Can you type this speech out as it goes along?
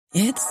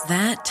It's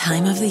that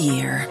time of the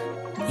year.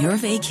 Your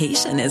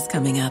vacation is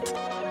coming up.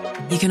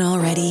 You can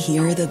already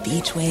hear the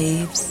beach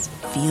waves,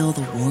 feel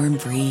the warm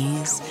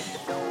breeze,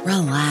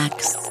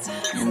 relax,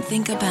 and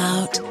think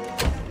about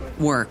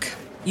work.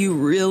 You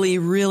really,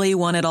 really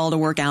want it all to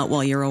work out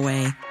while you're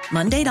away.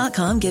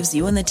 Monday.com gives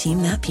you and the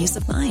team that peace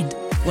of mind.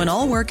 When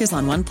all work is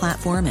on one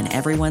platform and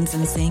everyone's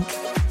in sync,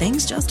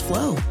 things just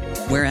flow.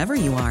 Wherever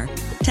you are,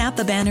 tap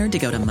the banner to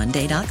go to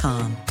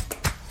Monday.com.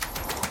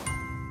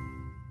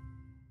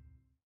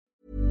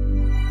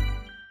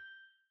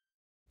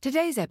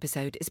 Today's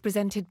episode is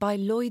presented by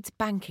Lloyds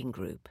Banking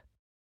Group.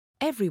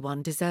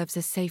 Everyone deserves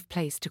a safe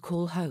place to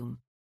call home.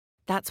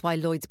 That's why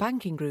Lloyds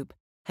Banking Group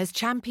has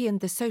championed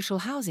the social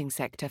housing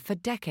sector for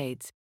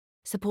decades,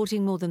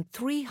 supporting more than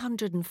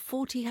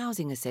 340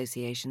 housing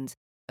associations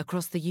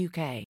across the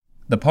UK.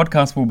 The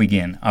podcast will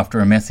begin after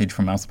a message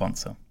from our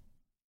sponsor.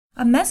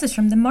 A message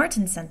from the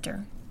Martin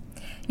Center.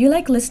 You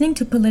like listening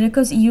to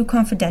Politico's EU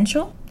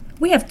Confidential?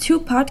 We have 2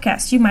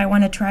 podcasts you might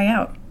want to try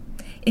out.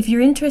 If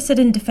you're interested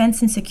in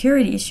defense and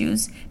security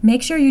issues,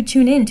 make sure you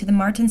tune in to the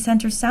Martin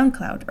Center's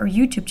SoundCloud or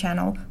YouTube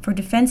channel for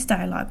Defense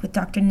Dialogue with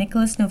Dr.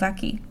 Nicholas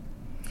Novacki.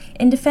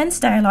 In Defense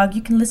Dialogue,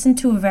 you can listen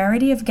to a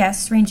variety of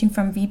guests ranging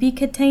from V.B.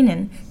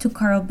 Katainen to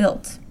Carl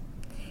Bildt.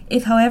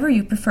 If, however,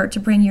 you prefer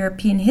to bring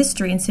European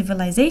history and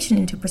civilization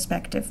into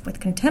perspective with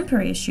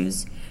contemporary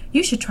issues,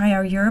 you should try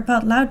our Europe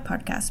Out Loud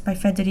podcast by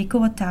Federico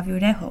Ottavio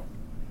Rejo.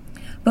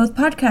 Both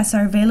podcasts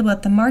are available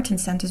at the Martin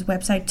Center's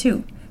website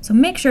too, so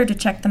make sure to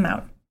check them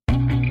out.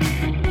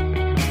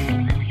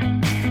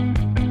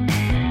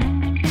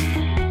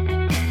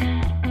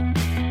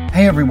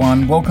 Hey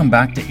everyone, welcome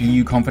back to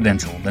EU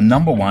Confidential, the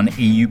 #1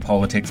 EU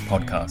politics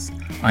podcast.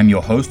 I'm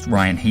your host,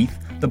 Ryan Heath,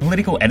 the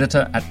political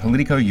editor at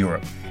Politico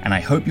Europe, and I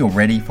hope you're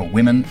ready for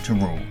women to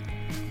rule.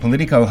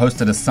 Politico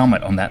hosted a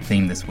summit on that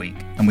theme this week,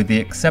 and with the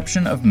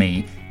exception of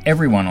me,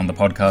 everyone on the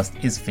podcast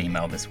is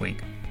female this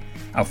week.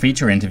 Our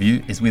feature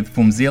interview is with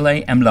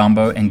Phumzile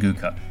Mlambo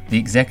Nguka, the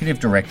executive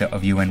director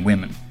of UN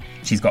Women.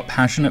 She's got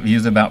passionate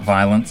views about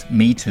violence,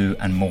 Me Too,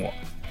 and more.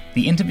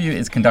 The interview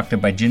is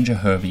conducted by Ginger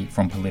Hervey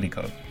from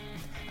Politico.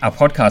 Our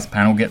podcast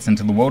panel gets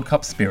into the World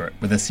Cup spirit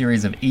with a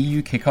series of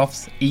EU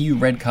kickoffs, EU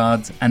red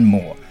cards, and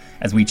more,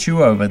 as we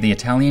chew over the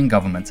Italian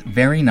government's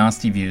very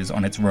nasty views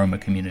on its Roma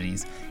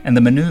communities and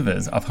the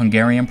manoeuvres of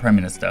Hungarian Prime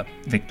Minister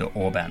Viktor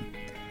Orban.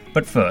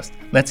 But first,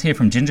 let's hear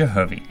from Ginger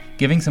Hervey,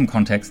 giving some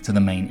context to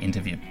the main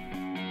interview.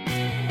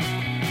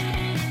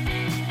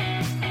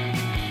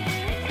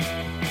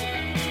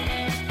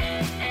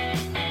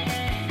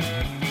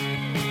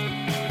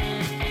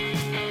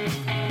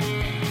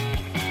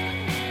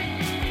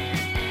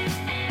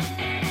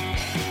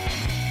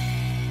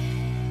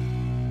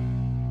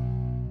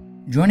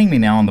 Joining me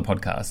now on the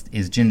podcast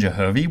is Ginger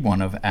Hervey,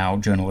 one of our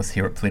journalists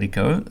here at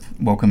Politico.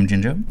 Welcome,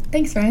 Ginger.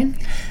 Thanks, Ryan.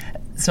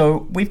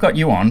 So we've got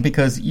you on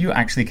because you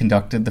actually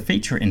conducted the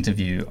feature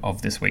interview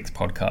of this week's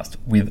podcast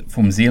with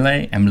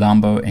Phumzile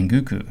Mlambo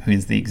Nguka, who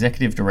is the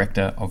executive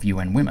director of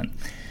UN Women.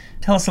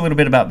 Tell us a little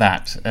bit about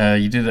that.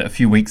 You did it a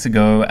few weeks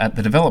ago at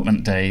the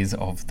development days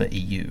of the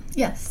EU.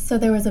 Yes, so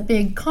there was a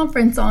big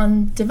conference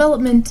on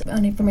development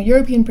from a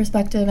European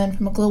perspective and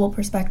from a global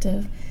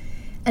perspective.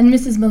 And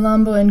Mrs.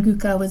 Mlambo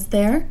Nguka was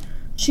there.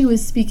 She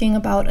was speaking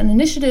about an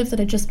initiative that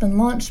had just been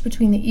launched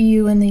between the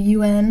EU and the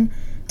UN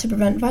to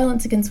prevent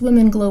violence against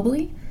women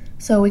globally.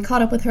 So we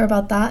caught up with her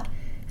about that.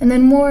 And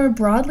then more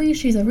broadly,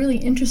 she's a really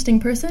interesting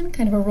person,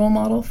 kind of a role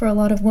model for a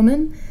lot of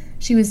women.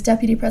 She was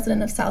deputy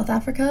president of South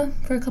Africa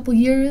for a couple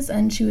years,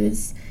 and she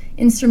was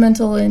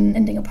instrumental in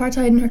ending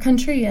apartheid in her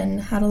country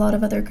and had a lot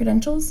of other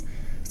credentials.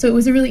 So it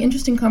was a really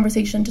interesting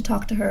conversation to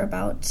talk to her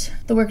about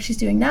the work she's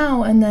doing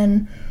now and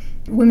then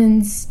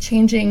women's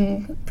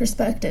changing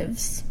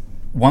perspectives.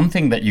 One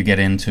thing that you get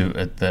into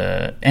at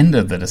the end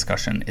of the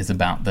discussion is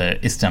about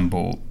the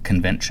Istanbul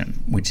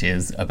Convention, which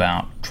is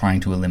about trying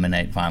to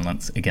eliminate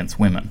violence against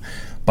women.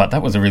 But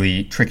that was a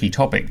really tricky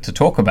topic to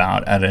talk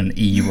about at an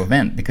EU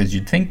event because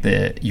you'd think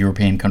the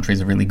European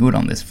countries are really good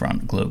on this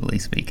front,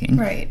 globally speaking.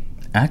 Right.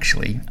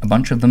 Actually, a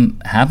bunch of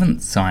them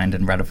haven't signed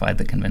and ratified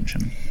the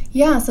convention.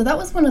 Yeah, so that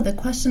was one of the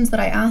questions that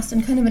I asked,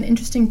 and kind of an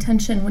interesting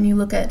tension when you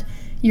look at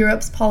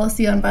Europe's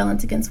policy on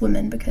violence against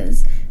women,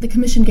 because the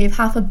Commission gave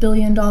 $500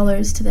 million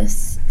to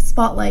this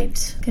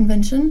Spotlight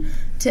Convention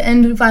to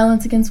end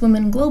violence against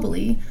women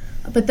globally.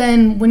 But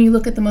then when you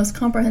look at the most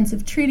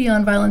comprehensive treaty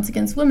on violence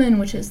against women,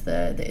 which is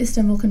the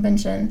Istanbul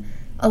Convention,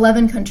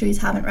 11 countries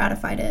haven't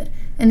ratified it.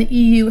 And the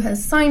EU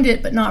has signed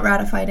it but not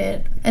ratified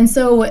it. And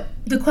so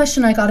the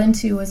question I got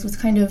into was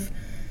kind of,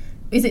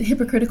 is it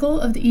hypocritical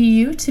of the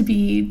EU to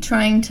be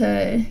trying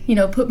to,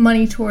 put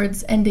money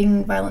towards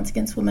ending violence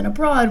against women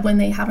abroad when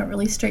they haven't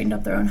really straightened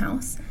up their own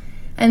house?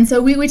 And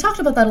so we talked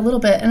about that a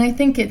little bit, and I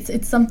think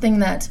it's something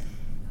that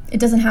it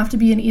doesn't have to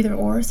be an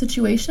either-or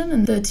situation,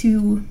 and the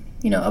two,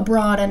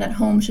 abroad and at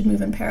home should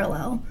move in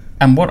parallel.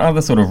 And what are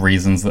the sort of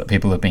reasons that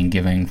people have been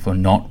giving for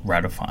not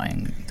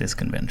ratifying this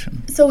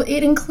convention? So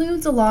it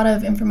includes a lot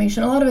of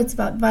information. A lot of it's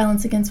about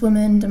violence against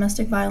women,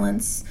 domestic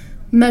violence,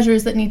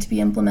 measures that need to be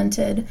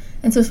implemented.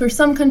 And so for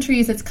some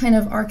countries, it's kind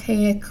of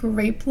archaic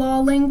rape law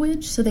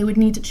language, so they would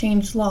need to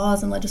change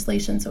laws and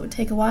legislation, so it would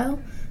take a while.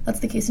 That's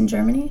the case in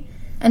Germany.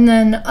 And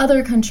then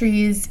other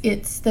countries,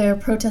 their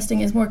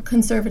protesting is more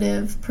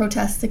conservative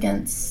protests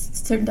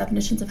against certain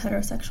definitions of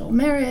heterosexual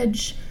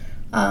marriage,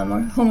 or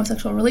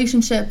homosexual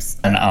relationships.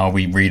 And are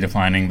we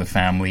redefining the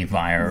family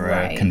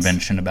via a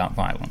convention about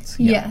violence?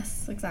 Yeah.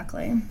 Yes,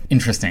 exactly.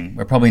 Interesting.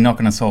 We're probably not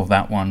going to solve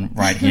that one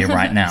right here,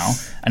 right now.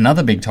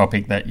 Another big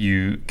topic that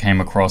you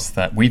came across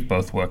that we've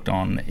both worked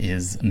on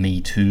is Me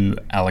Too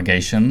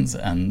allegations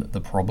and the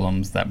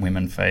problems that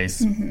women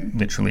face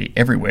literally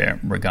everywhere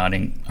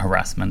regarding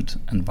harassment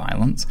and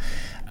violence.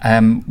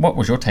 What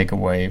was your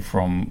takeaway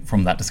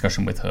from that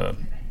discussion with her?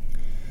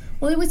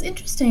 Well, it was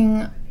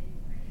interesting.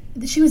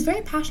 She was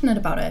very passionate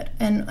about it,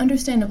 and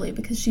understandably,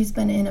 because she's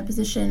been in a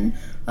position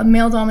of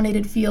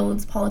male-dominated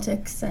fields,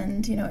 politics,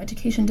 and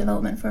education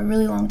development for a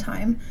really long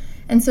time.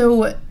 And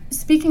so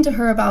speaking to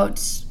her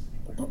about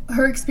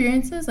her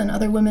experiences and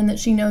other women that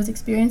she knows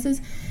experiences,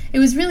 it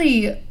was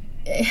really,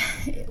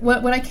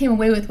 what I came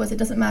away with was it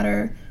doesn't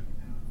matter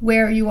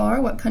where you are,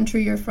 what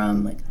country you're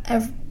from,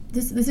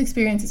 this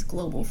experience is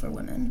global for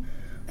women.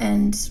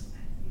 And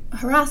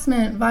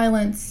harassment,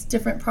 violence,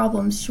 different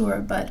problems, sure,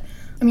 but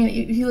I mean,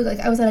 if you look,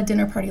 I was at a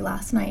dinner party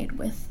last night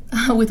with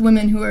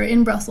women who are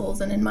in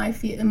Brussels and in my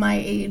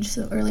age,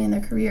 so early in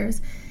their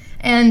careers,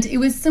 and it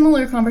was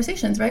similar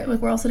conversations, right? Like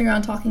we're all sitting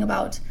around talking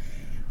about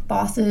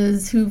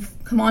bosses who've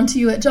come on to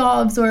you at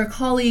jobs or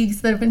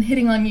colleagues that have been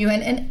hitting on you,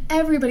 and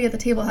everybody at the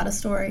table had a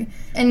story.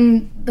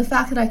 And the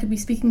fact that I could be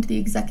speaking to the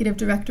executive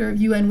director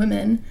of UN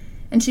Women,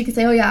 and she could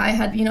say, "Oh yeah,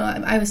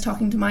 I was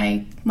talking to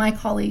my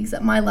colleagues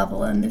at my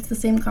level, and it's the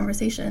same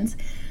conversations."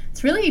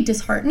 It's really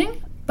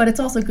disheartening. But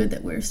it's also good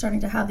that we're starting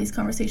to have these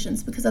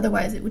conversations, because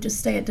otherwise it would just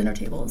stay at dinner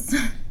tables.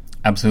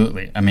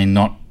 Absolutely. I mean,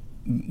 not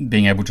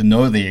being able to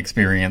know the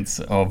experience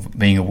of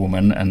being a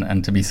woman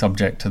and to be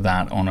subject to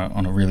that on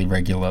a really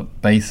regular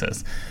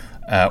basis.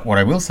 What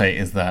I will say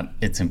is that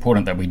it's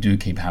important that we do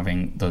keep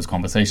having those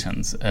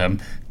conversations.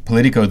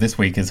 Politico this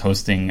week is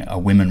hosting a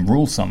Women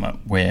Rule Summit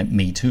where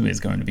Me Too is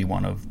going to be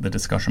one of the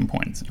discussion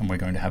points, and we're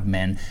going to have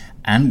men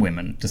and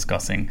women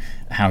discussing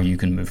how you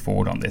can move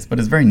forward on this. But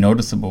it's very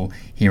noticeable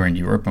here in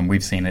Europe, and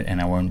we've seen it in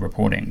our own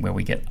reporting, where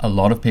we get a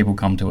lot of people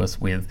come to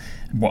us with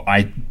what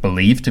I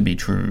believe to be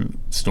true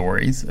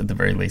stories. At the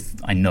very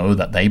least, I know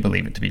that they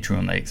believe it to be true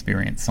and they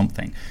experience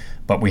something.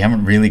 But we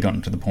haven't really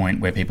gotten to the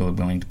point where people are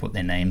willing to put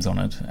their names on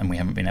it, and we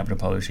haven't been able to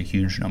publish a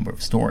huge number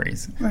of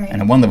stories. Right.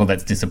 And at one level,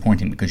 that's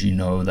disappointing, because you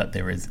know that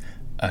there is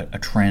a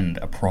trend,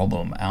 a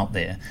problem out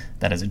there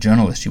that as a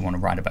journalist you want to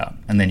write about.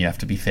 And then you have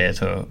to be fair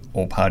to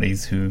all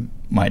parties who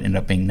might end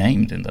up being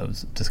named in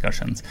those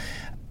discussions.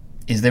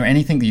 Is there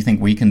anything that you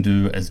think we can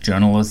do as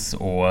journalists,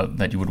 or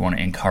that you would want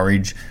to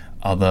encourage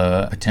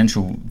other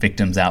potential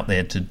victims out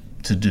there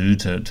to do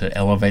to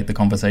elevate the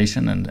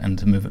conversation and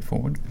to move it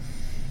forward?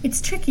 It's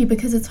tricky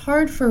because it's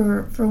hard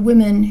for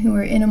women who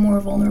are in a more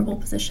vulnerable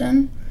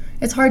position.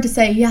 It's hard to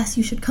say, yes,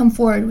 you should come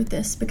forward with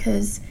this,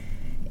 because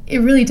it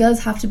really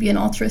does have to be an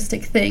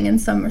altruistic thing in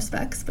some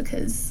respects,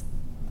 because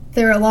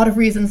there are a lot of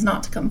reasons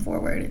not to come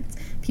forward.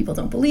 People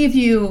don't believe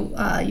you.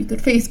 You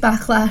could face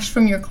backlash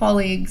from your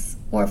colleagues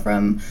or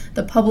from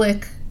the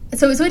public.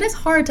 So it is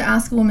hard to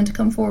ask a woman to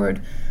come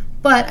forward.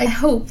 But I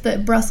hope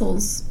that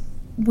Brussels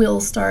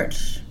will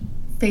start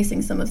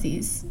facing some of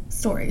these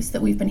stories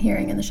that we've been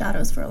hearing in the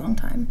shadows for a long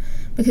time.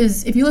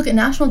 Because if you look at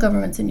national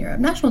governments in Europe,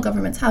 national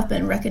governments have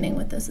been reckoning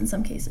with this in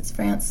some cases,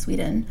 France,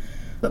 Sweden,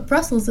 but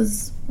Brussels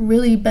has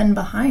really been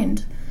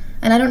behind.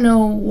 And I don't know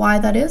why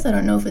that is. I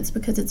don't know if it's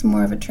because it's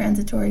more of a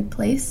transitory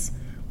place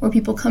where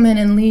people come in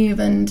and leave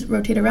and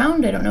rotate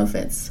around. I don't know if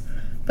it's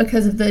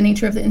because of the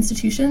nature of the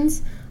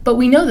institutions, but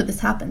we know that this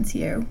happens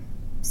here.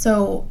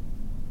 So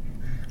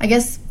I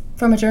guess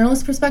from a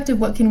journalist perspective,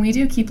 what can we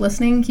do? Keep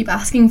listening, keep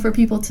asking for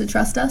people to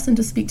trust us and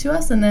to speak to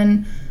us, and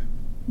then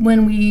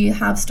when we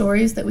have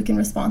stories that we can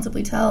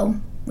responsibly tell,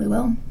 we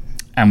will.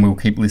 And we'll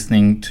keep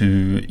listening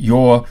to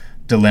your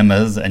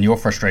dilemmas and your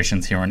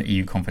frustrations here on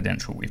EU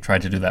Confidential. We've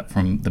tried to do that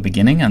from the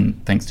beginning,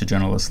 and thanks to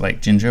journalists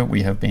like Ginger,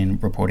 we have been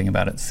reporting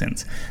about it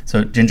since.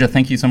 So Ginger,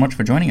 thank you so much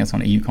for joining us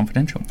on EU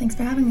Confidential. Thanks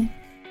for having me.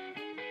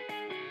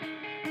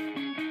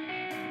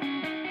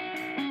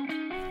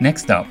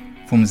 Next up,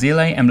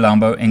 Phumzile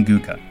Mlambo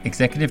Nguka,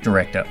 Executive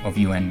Director of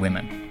UN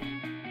Women.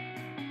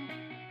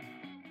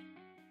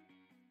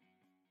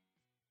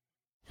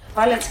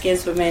 Violence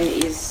against women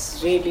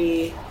is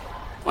really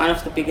one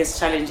of the biggest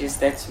challenges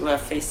that we are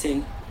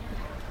facing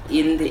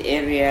in the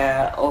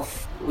area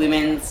of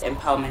women's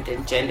empowerment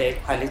and gender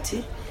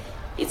equality.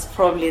 It's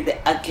probably the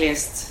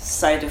ugliest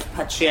side of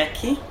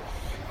patriarchy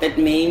that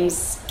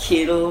maims,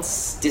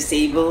 kills,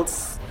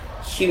 disables,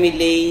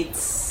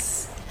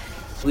 humiliates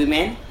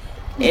women.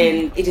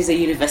 And it is a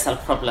universal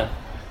problem.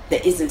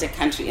 There isn't a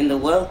country in the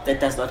world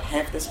that does not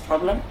have this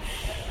problem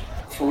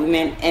for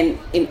women. And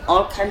in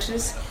all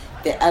countries,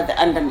 there are the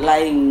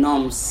underlying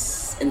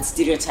norms and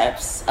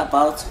stereotypes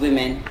about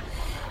women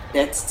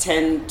that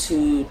tend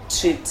to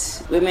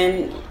treat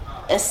women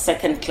as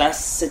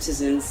second-class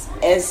citizens,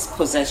 as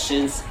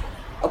possessions,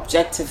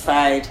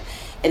 objectified,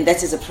 and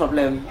that is a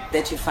problem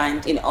that you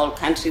find in all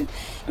countries.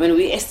 I mean,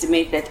 we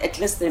estimate that at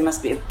least there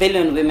must be 1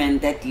 billion women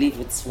that live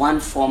with one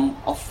form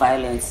of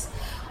violence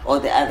or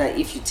the other,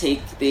 if you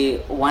take the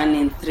 1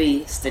 in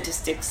 3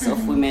 statistics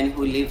of women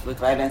who live with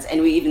violence.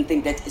 And we even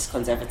think that is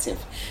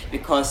conservative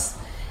because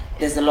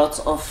there's a lot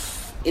of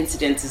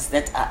incidences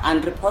that are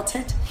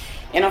unreported.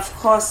 And of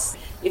course,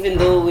 even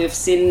though we've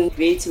seen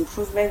great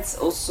improvements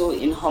also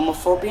in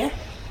homophobia,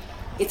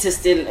 it is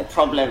still a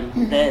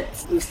problem that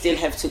we still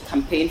have to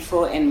campaign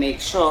for and make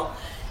sure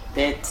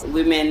that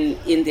women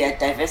in their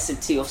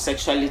diversity of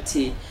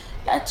sexuality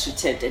are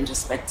treated and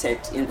respected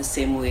in the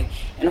same way.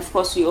 And of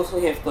course, we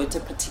also have got a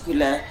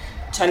particular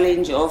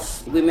challenge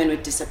of women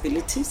with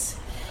disabilities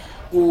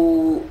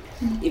who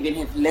even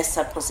have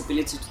lesser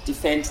possibility to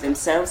defend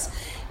themselves.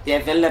 They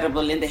are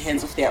vulnerable in the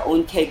hands of their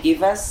own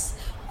caregivers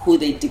who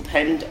they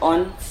depend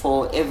on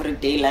for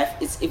everyday life.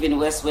 It's even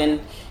worse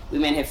when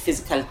women have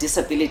physical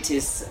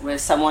disabilities where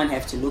someone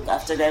have to look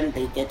after them,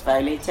 they get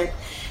violated.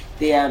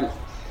 Their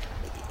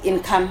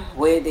income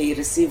where they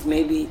receive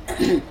maybe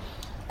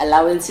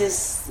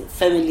allowances,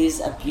 families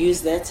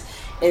abuse that.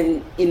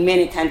 And in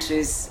many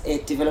countries,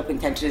 developing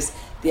countries,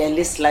 they are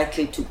less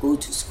likely to go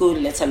to school,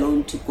 let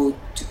alone to go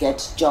to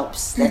get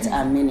jobs that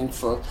are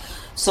meaningful.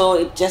 So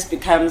it just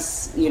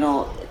becomes,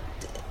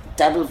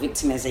 double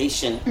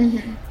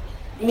victimization.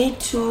 Me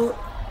Too,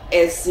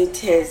 as it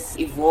has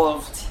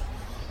evolved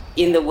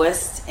in the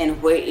West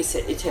and where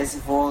it has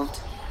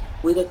evolved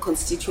with a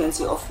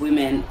constituency of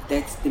women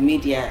that the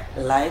media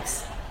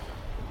likes,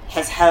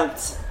 has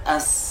helped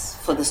us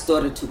for the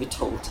story to be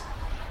told.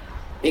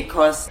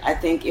 Because I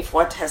think if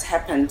what has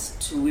happened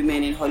to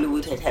women in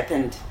Hollywood had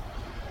happened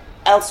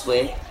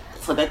elsewhere,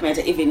 for that matter,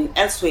 even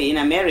elsewhere in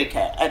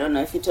America, I don't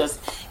know if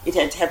it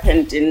had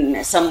happened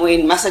in somewhere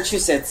in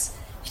Massachusetts,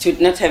 it would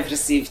not have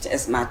received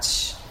as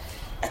much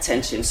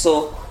attention.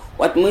 So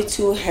what Me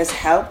Too has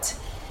helped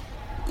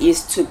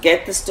is to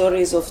get the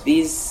stories of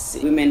these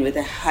women with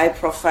a high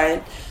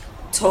profile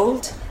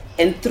told,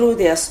 and through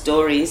their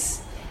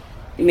stories,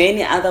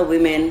 many other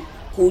women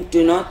who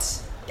do not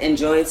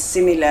enjoy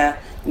similar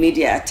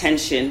media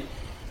attention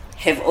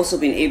have also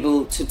been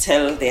able to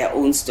tell their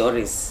own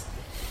stories.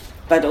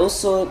 But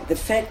also the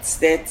fact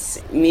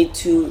that Me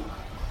Too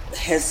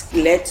has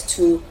led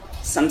to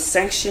some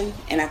sanction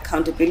and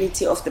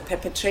accountability of the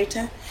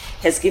perpetrator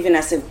has given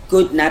us a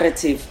good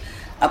narrative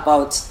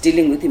about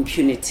dealing with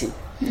impunity.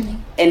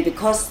 And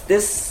because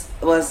this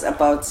was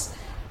about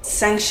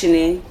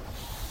sanctioning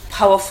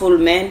powerful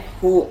men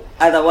who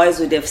otherwise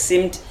would have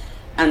seemed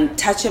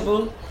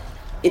untouchable,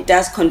 it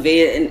does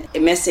convey a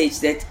message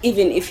that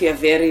even if you're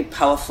very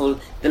powerful,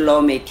 the law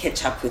may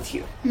catch up with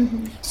you.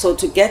 So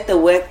to get the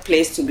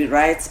workplace to be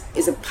right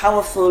is a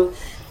powerful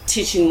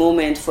teaching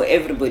moment for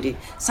everybody,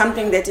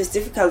 something that is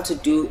difficult to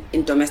do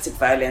in domestic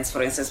violence,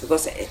 for instance,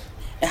 because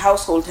a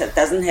household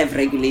doesn't have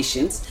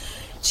regulations.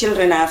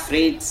 Children are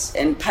afraid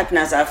and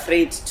partners are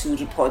afraid to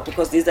report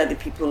because these are the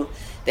people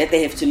that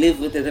they have to live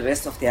with the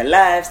rest of their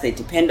lives. They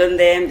depend on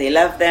them, they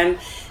love them.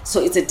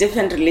 So it's a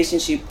different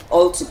relationship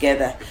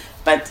altogether.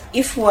 But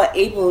if we are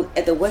able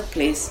at the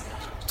workplace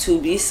to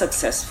be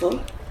successful,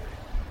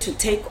 to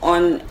take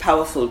on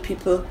powerful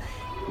people,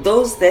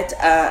 those that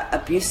are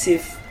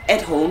abusive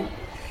at home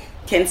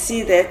can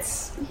see that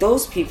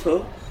those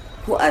people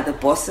who are the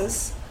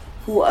bosses,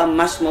 who are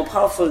much more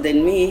powerful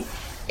than me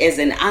as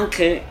an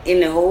uncle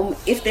in a home,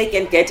 if they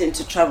can get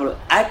into trouble,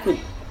 I could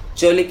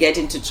surely get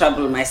into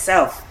trouble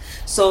myself.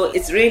 So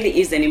it really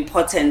is an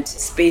important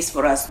space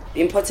for us.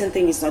 The important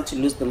thing is not to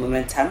lose the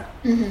momentum.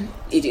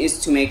 It is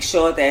to make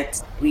sure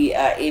that we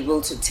are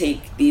able to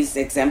take these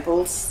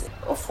examples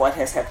of what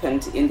has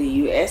happened in the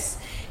US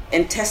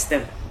and test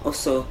them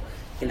also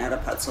in other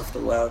parts of the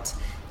world,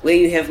 where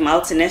you have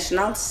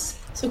multinationals.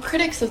 So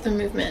critics of the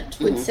movement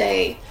would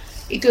say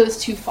it goes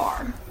too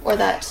far, or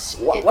that...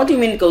 What do you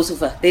mean it goes too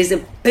far? There's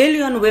 1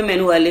 billion women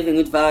who are living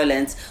with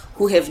violence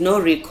who have no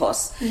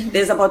recourse.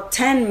 There's about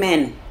 10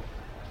 men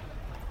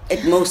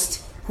at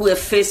most who have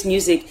faced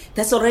music.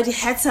 That's already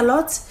hurts a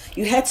lot.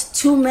 You had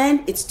 2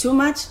 men, it's too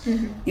much.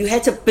 You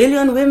had 1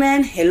 billion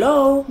women,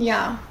 hello.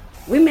 Yeah.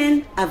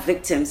 Women are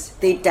victims.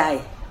 They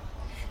die.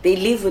 They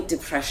live with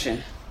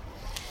depression.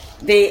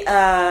 They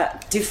are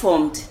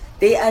deformed.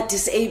 They are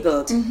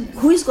disabled.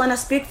 Who is going to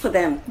speak for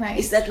them? Right.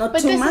 Is that not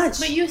too much?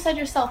 But you said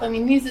yourself, I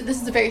mean,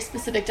 this is a very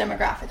specific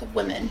demographic of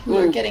women who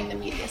are getting the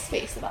media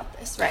space about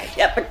this, right?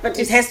 Yeah, but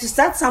it has to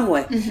start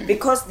somewhere.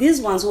 Because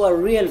these ones who are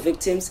real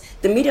victims,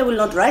 the media will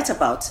not write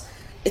about.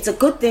 It's a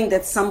good thing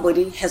that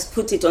somebody has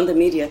put it on the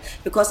media,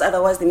 because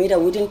otherwise the media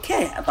wouldn't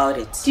care about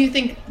it. Do you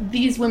think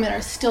these women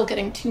are still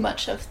getting too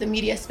much of the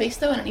media space,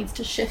 though, and it needs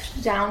to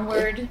shift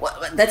downward?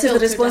 That is the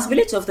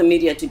responsibility of the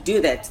media to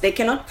do that. They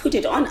cannot put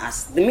it on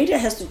us. The media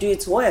has to do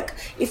its work.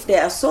 If they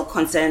are so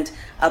concerned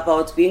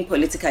about being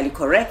politically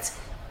correct,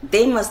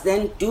 they must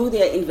then do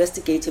their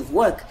investigative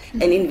work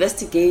and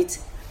investigate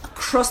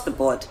across the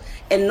board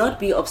and not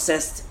be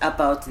obsessed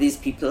about these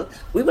people.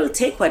 We will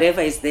take whatever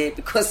is there,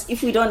 because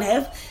if we don't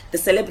have the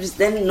celebrities,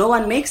 then no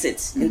one makes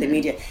it in the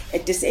media. A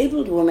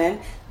disabled woman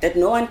that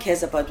no one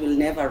cares about will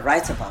never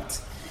write about.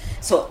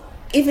 So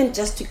even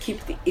just to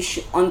keep the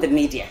issue on the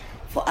media,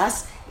 for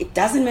us, it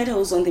doesn't matter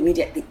who's on the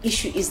media, the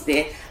issue is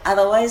there.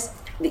 Otherwise,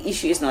 the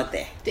issue is not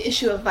there. The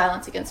issue of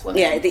violence against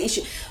women. Yeah, the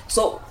issue.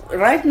 So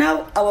right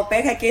now, our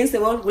back against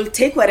the wall will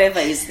take whatever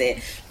is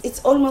there. It's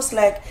almost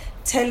like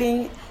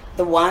telling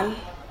the one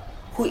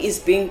who is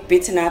being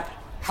beaten up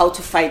how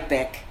to fight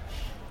back.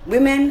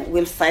 Women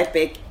will fight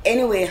back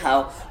anyway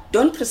how.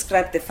 Don't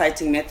prescribe the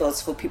fighting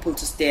methods for people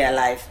to stay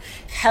alive.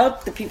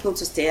 Help the people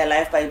to stay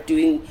alive by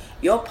doing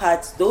your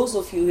part, those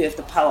of you who have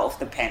the power of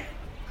the pen.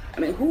 I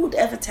mean, who would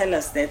ever tell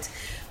us that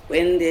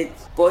when the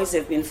boys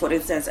have been, for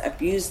instance,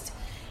 abused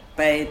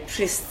by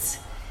priests,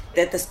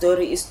 that the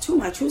story is too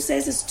much? Who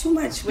says it's too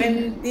much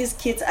when these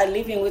kids are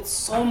living with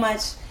so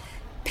much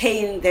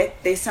pain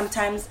that they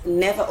sometimes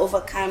never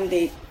overcome?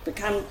 They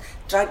become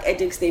drug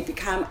addicts, they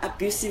become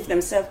abusive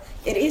themselves.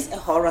 It is a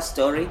horror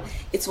story.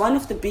 It's one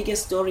of the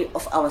biggest stories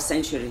of our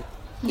century,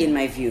 in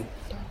my view.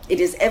 It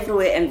is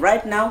everywhere, and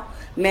right now,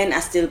 men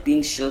are still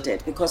being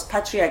shielded because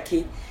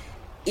patriarchy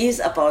is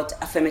about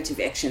affirmative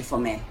action for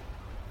men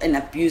and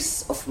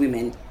abuse of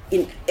women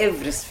in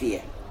every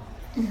sphere,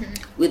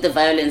 with the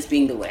violence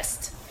being the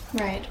worst.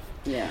 Right.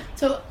 Yeah.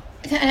 So,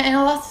 and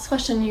I'll ask this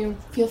question, you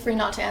feel free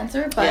not to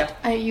answer, but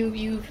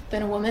you've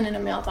been a woman in a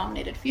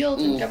male-dominated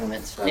field in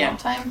governments for a long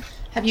time.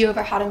 Have you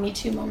ever had a Me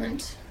Too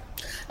moment?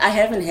 I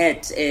haven't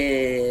had,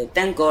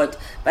 thank God,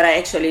 but I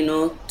actually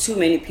know too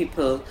many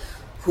people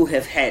who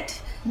have had.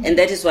 And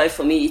that is why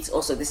for me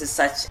this is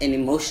such an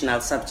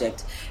emotional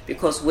subject,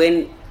 because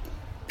when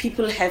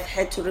people have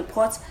had to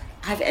report,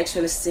 I've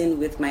actually seen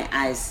with my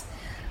eyes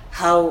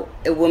how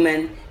a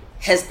woman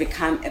has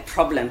become a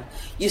problem.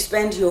 You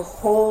spend your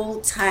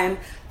whole time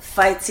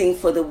fighting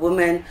for the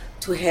woman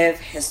to have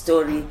her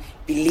story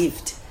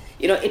believed.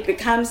 You know, it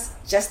becomes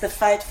just a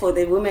fight for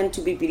the woman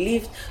to be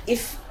believed.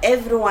 If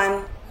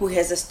everyone who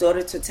has a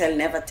story to tell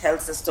never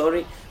tells the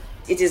story,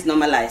 it is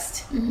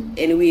normalized.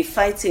 And we're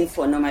fighting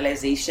for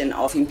normalization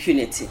of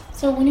impunity.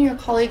 So one of your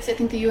colleagues, I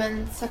think the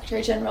UN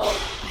Secretary General,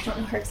 I don't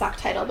know her exact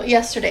title, but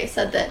yesterday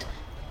said that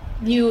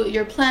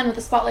your plan with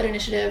the Spotlight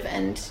Initiative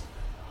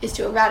is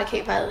to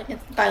eradicate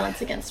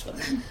violence against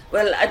women.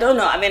 Well, I don't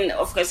know. I mean,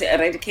 of course,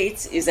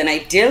 eradicate is an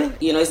ideal,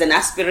 is an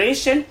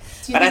aspiration.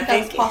 Do you think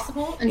that's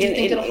possible? And do you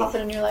think it'll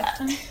happen in your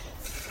lifetime?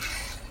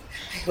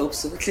 I hope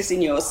so, at least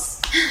in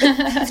yours.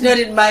 If not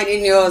in mine,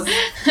 in yours.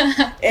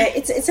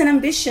 It's an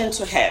ambition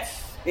to have,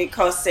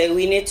 because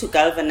we need to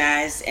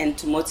galvanize and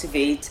to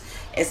motivate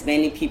as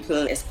many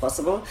people as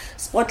possible.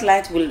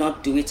 Spotlight will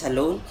not do it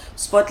alone.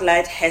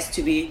 Spotlight has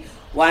to be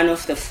one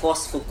of the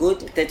force for good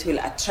that will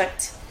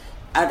attract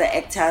other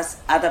actors,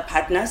 other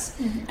partners.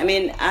 I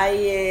mean,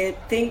 I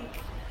think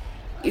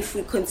if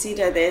we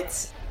consider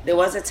that there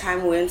was a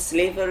time when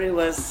slavery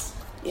was,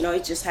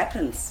 it just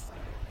happens.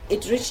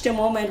 It reached a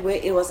moment where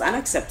it was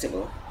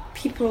unacceptable.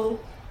 People,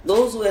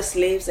 those who were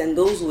slaves and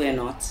those who were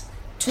not,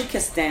 took a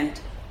stand,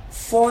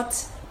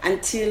 fought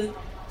until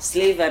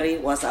slavery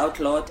was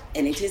outlawed,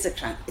 and it is a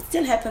crime. It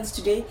still happens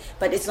today,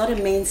 but it's not a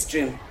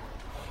mainstream.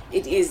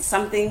 It is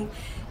something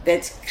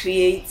that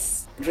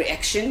creates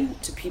reaction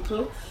to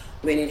people.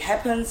 When it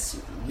happens,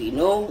 we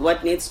know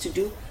what needs to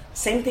do.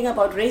 Same thing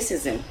about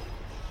racism.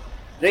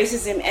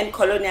 Racism and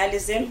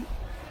colonialism,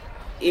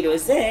 it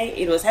was there,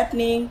 it was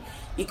happening.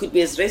 You could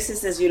be as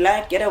racist as you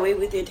like, get away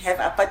with it, have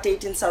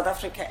apartheid in South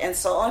Africa and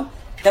so on.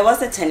 There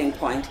was a turning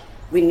point.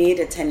 We need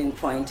a turning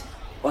point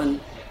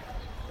on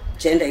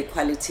gender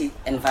equality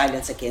and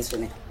violence against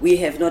women. We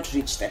have not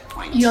reached that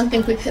point. You don't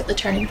think we've hit the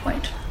turning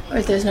point?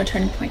 Or there's no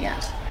turning point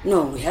yet?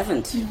 No, we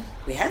haven't.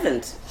 We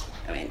haven't.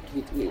 I mean,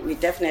 we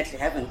definitely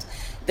haven't.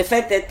 The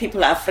fact that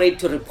people are afraid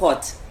to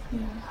report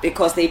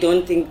because they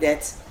don't think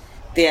that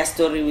their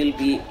story will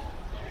be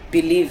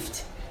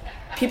believed.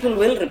 People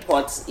will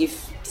report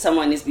if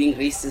someone is being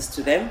racist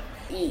to them.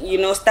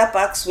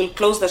 Starbucks will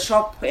close the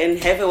shop and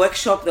have a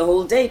workshop the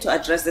whole day to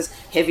address this.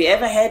 Have you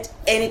ever had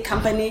any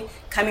company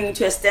coming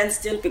to a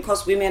standstill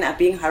because women are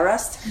being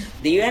harassed?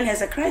 The UN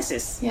has a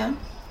crisis. Yeah.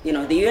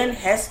 The UN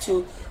has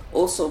to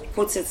also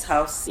put its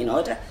house in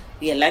order.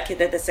 We are lucky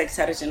that the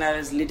Secretary General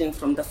is leading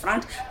from the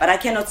front, but I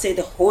cannot say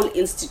the whole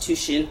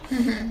institution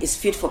is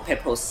fit for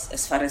purpose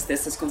as far as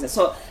this is concerned.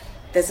 So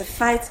there's a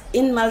fight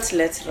in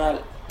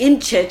multilateral, in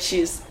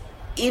churches,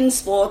 in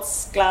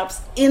sports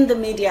clubs, in the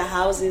media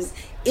houses,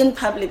 in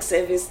public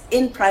service,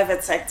 in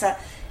private sector.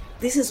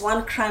 This is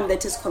one crime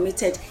that is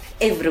committed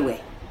everywhere.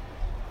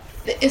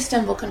 The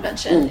Istanbul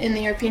Convention in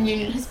the European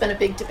Union has been a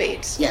big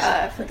debate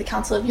for the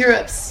Council of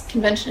Europe's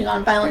Convention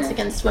on Violence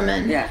against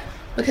Women. Yeah.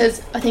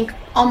 Because I think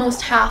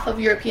almost half of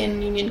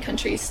European Union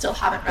countries still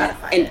haven't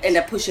ratified it. And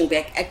are pushing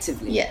back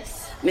actively.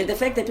 Yes. I mean, the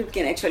fact that people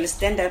can actually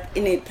stand up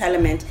in a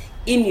parliament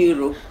in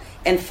Europe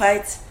and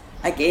fight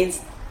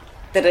against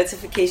the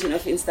ratification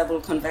of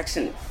Istanbul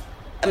Convention,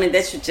 I mean,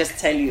 that should just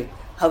tell you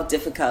how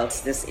difficult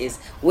this is.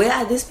 Where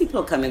are these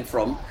people coming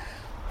from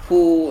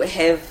who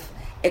have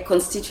a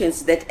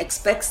constituency that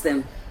expects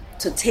them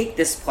to take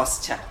this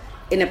posture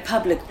in a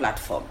public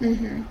platform.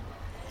 Mm-hmm.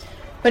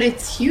 But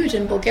it's huge.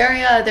 In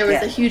Bulgaria, there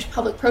was a huge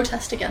public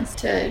protest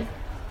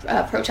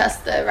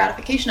protest the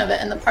ratification of it,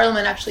 and the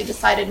parliament actually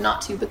decided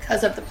not to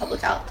because of the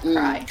public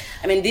outcry.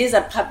 I mean, these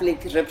are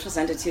public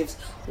representatives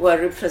who are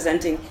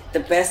representing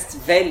the best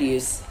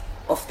values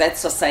of that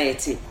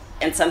society,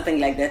 and something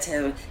like that,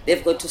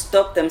 they've got to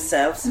stop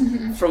themselves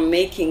from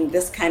making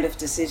this kind of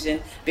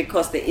decision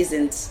because there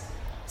isn't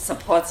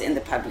support in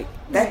the public.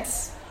 That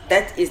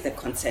is the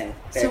concern.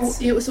 So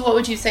what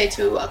would you say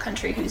to a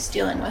country who's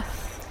dealing with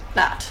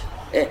that?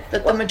 That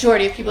the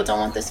majority of people don't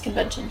want this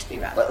convention to be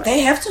ratified? Well, they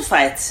have to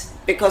fight,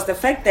 because the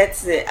fact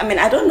that,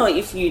 I don't know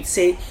if you'd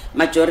say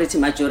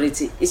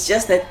majority, it's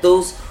just that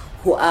those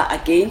who are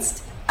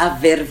against are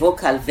very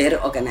vocal, very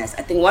organized.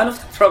 I think one of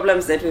the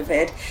problems that we've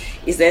had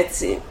is that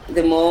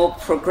the more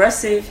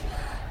progressive,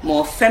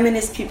 more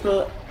feminist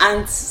people,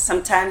 and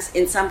sometimes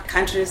in some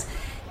countries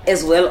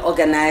as well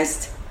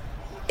organized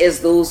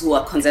as those who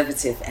are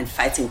conservative and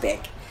fighting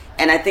back.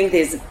 And I think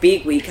there's a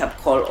big wake-up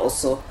call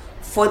also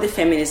for the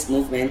feminist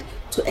movement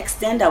to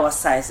extend our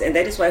size. And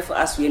that is why for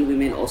us, we and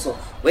women also,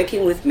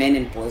 working with men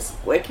and boys,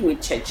 working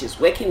with churches,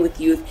 working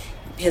with youth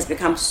has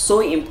become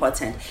so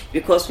important,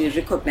 because we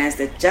recognize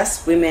that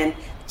just women,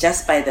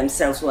 just by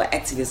themselves who are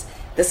activists,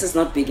 this is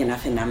not big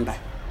enough a number.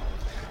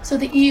 So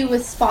the EU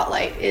with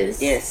Spotlight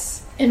is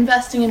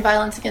investing in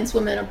violence against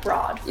women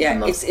abroad.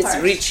 It's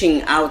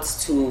reaching out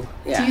to...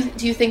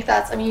 Do you think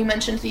that's... you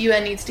mentioned the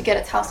UN needs to get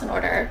its house in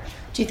order.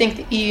 Do you think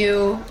the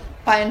EU,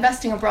 by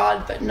investing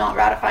abroad but not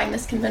ratifying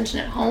this convention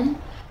at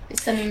home,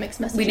 is sending mixed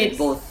messages?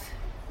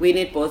 We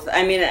need both.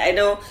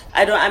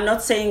 I'm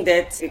not saying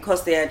that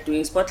because they are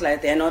doing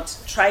Spotlight, they are not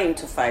trying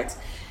to fight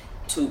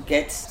to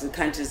get the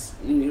countries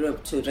in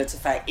Europe to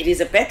ratify. It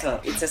is a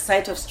battle. It's a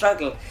site of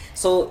struggle.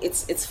 So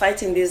it's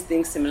fighting these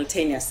things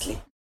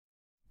simultaneously.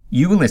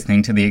 You were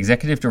listening to the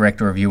Executive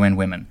Director of UN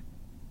Women.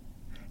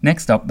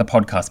 Next up, the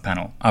podcast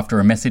panel, after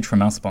a message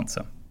from our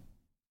sponsor.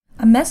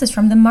 A message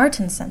from the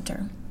Martin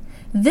Center.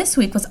 This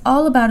week was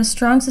all about a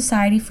strong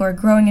society for a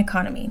growing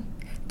economy.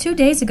 2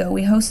 days ago,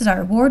 we hosted our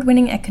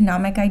award-winning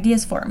Economic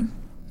Ideas Forum.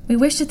 We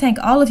wish to thank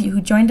all of you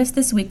who joined us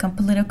this week on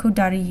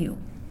Politico.eu.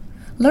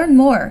 Learn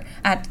more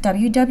at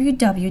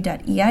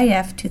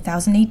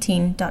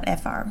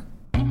www.eif2018.fr.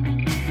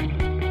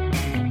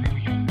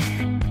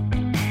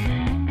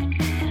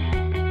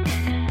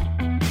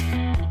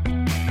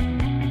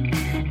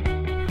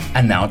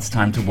 And now it's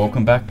time to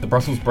welcome back the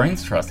Brussels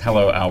Brains Trust.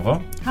 Hello,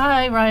 Alva.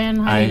 Hi, Ryan.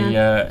 Hi,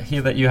 I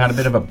hear that you had a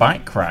bit of a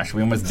bike crash.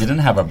 We almost didn't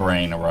have a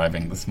brain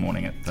arriving this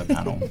morning at the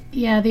panel.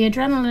 Yeah, the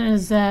adrenaline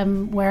is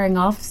wearing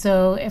off,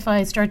 so if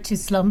I start to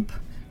slump,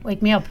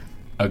 wake me up.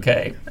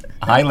 Okay.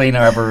 Hi, Lena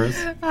Everers.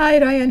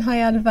 Hi, Ryan. Hi,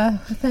 Alva.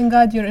 Thank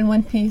God you're in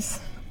one piece.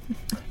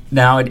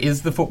 Now, it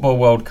is the Football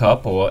World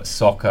Cup, or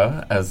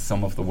soccer, as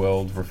some of the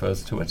world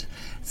refers to it.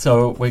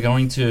 So we're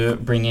going to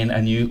bring in a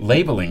new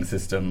labelling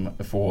system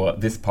for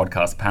this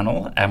podcast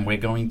panel, and we're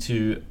going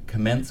to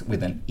commence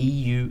with an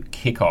EU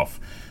kickoff.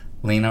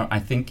 Lena, I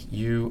think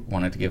you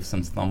wanted to give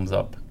some thumbs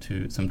up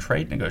to some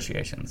trade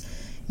negotiations.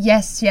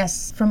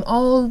 Yes. From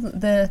all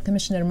the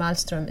Commissioner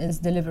Malmström is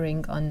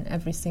delivering on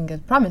every single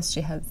promise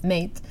she has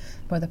made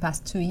for the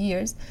past 2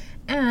 years.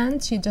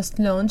 And she just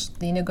launched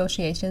the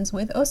negotiations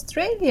with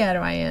Australia,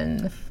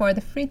 Ryan, for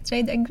the free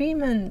trade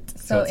agreement.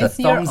 So it's a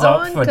thumbs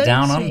up for country.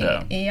 Down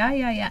Under.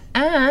 Yeah.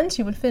 And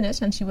she will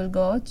finish and she will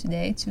go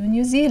today to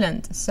New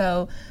Zealand.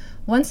 So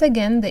once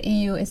again, the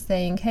EU is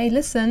saying, hey,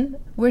 listen,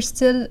 we're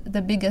still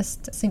the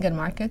biggest single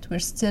market. We're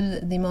still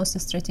the most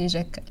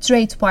strategic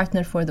trade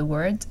partner for the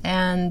world.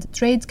 And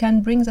trade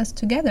can bring us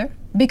together.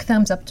 Big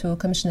thumbs up to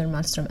Commissioner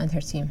Malmström and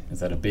her team. Is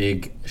that a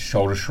big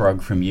shoulder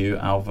shrug from you,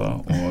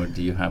 Alva, or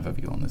do you have a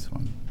view on this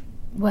one?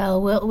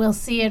 Well, we'll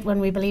see it when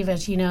we believe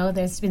it. You know,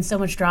 there's been so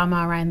much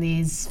drama around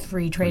these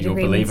free trade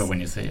agreements. You'll believe it when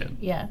you see it.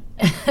 Yeah.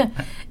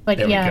 But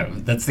there we go.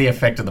 That's the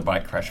effect of the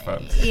bike crash,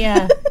 folks.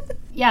 Yeah.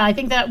 I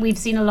think that we've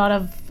seen a lot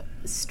of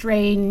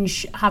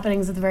strange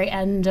happenings at the very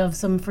end of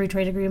some free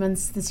trade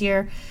agreements this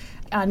year.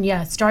 And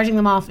starting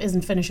them off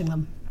isn't finishing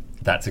them.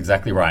 That's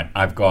exactly right.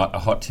 I've got a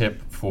hot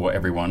tip for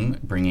everyone,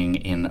 bringing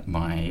in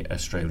my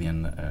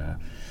Australian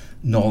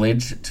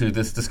knowledge to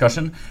this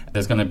discussion.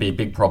 There's going to be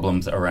big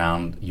problems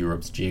around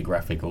Europe's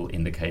geographical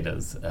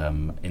indicators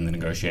in the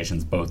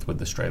negotiations, both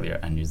with Australia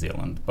and New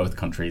Zealand. Both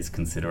countries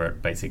consider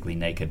it basically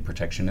naked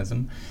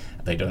protectionism.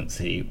 They don't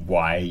see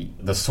why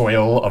the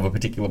soil of a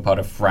particular part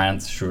of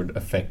France should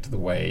affect the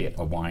way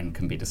a wine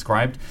can be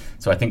described.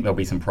 So I think there'll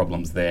be some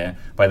problems there.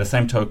 By the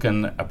same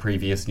token, a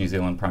previous New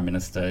Zealand Prime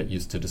Minister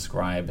used to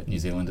describe New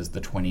Zealand as the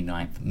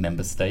 29th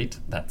member state.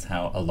 That's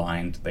how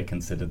aligned they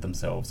considered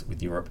themselves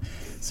with Europe.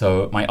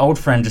 So my old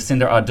friend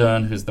Jacinda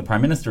Ardern, who's the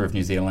Prime Minister of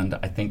New Zealand,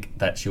 I think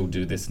that she'll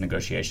do this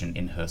negotiation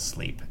in her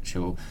sleep.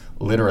 She'll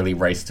literally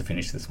race to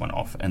finish this one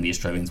off, and the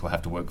Australians will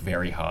have to work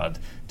very hard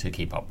to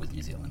keep up with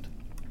New Zealand.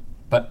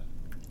 But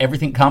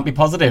everything can't be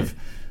positive.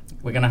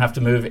 We're going to have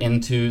to move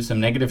into some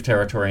negative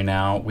territory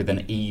now with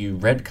an EU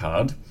red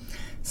card.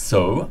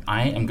 So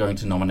I am going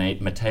to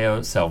nominate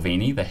Matteo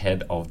Salvini, the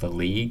head of the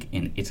League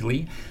in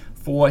Italy,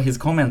 for his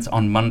comments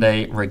on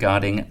Monday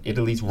regarding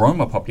Italy's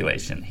Roma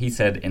population. He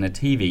said in a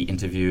TV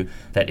interview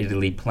that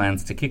Italy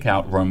plans to kick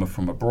out Roma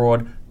from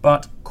abroad,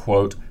 but,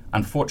 quote,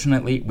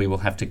 "Unfortunately, we will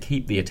have to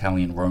keep the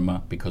Italian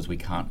Roma because we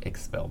can't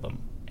expel them,"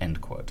 end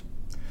quote.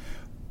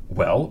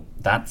 Well,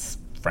 that's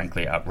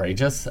frankly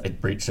outrageous. It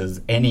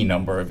breaches any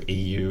number of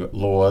EU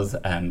laws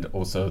and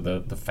also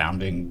the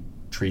founding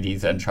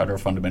treaties and Charter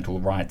of Fundamental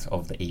Rights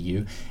of the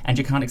EU, and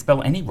you can't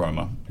expel any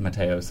Roma,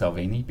 Matteo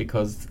Salvini,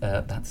 because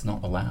that's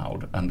not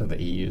allowed under the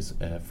EU's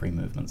free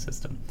movement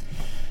system.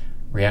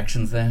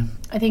 Reactions there?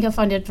 I think I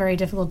find it very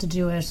difficult to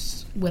do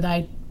it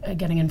without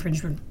getting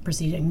infringement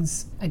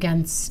proceedings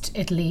against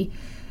Italy.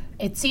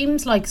 It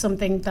seems like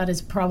something that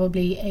is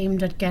probably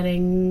aimed at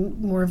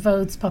getting more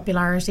votes,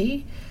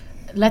 popularity.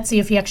 Let's see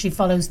if he actually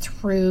follows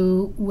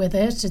through with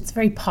it. It's a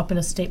very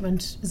populist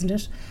statement, isn't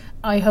it?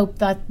 I hope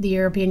that the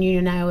European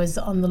Union now is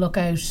on the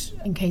lookout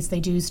in case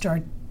they do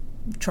start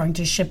trying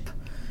to ship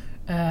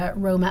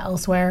Roma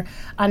elsewhere.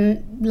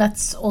 And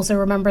let's also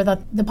remember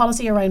that the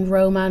policy around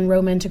Roma and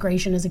Roma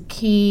integration is a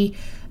key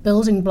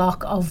building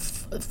block of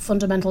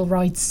fundamental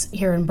rights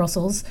here in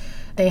Brussels.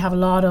 They have a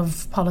lot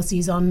of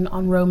policies on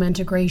Roma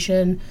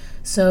integration.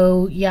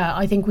 So, yeah,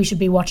 I think we should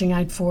be watching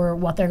out for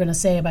what they're going to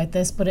say about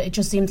this. But it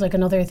just seems like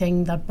another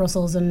thing that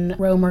Brussels and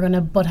Rome are going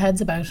to butt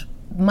heads about.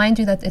 Mind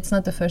you that it's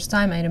not the first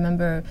time. I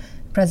remember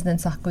President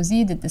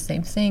Sarkozy did the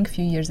same thing a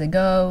few years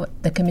ago.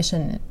 The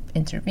Commission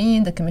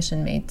intervened. The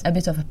Commission made a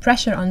bit of a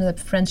pressure on the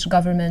French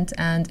government,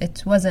 and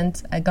it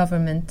wasn't a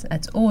government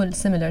at all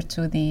similar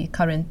to the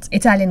current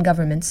Italian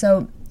government.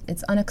 So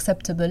it's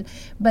unacceptable.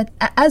 But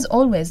as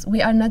always,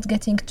 we are not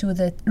getting to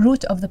the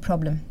root of the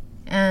problem.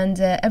 And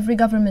every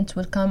government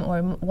will come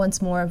or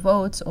wants more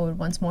votes or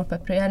wants more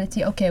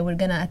popularity. Okay, we're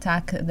going to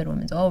attack the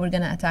Romans. Oh, we're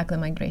going to attack the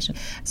migration.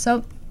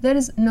 So there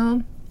is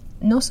no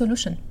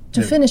solution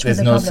to finish with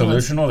the problem. There's no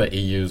solution, or the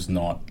EU's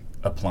not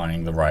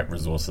applying the right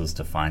resources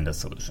to find a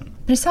solution?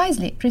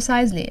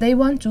 Precisely. They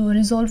want to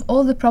resolve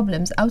all the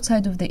problems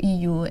outside of the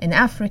EU, in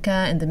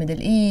Africa, in the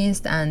Middle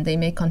East, and they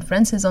make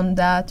conferences on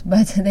that,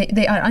 but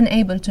they are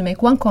unable to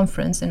make one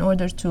conference in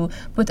order to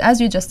put,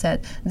 as you just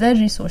said, their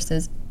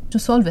resources to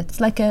solve it. It's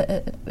like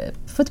a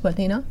football,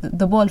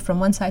 the ball from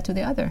one side to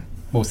the other.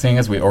 Well, seeing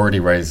as we already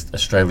raised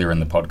Australia in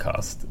the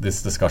podcast,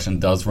 this discussion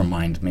does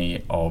remind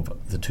me of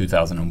the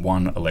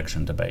 2001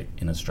 election debate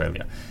in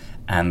Australia.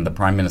 And the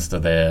Prime Minister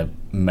there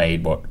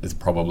made what is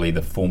probably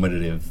the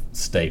formative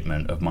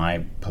statement of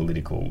my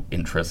political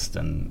interest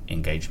and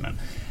engagement.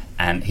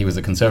 And he was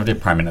a Conservative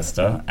Prime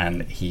Minister,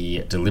 and he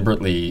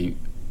deliberately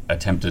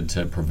attempted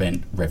to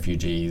prevent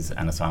refugees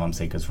and asylum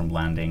seekers from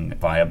landing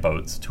via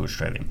boats to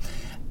Australia.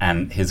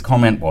 And his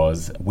comment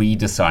was, "We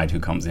decide who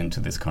comes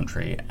into this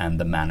country and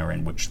the manner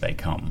in which they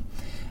come."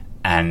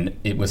 And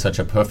it was such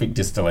a perfect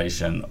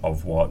distillation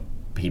of what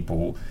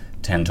people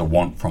tend to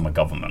want from a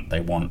government. They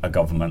want a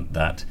government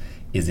that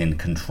is in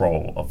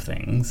control of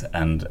things,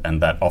 and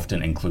that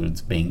often includes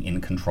being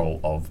in control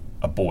of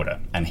a border.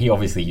 And he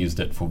obviously used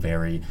it for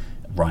very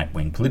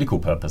right-wing political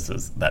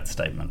purposes, that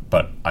statement.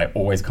 But I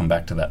always come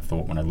back to that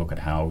thought when I look at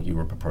how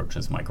Europe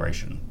approaches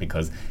migration,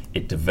 because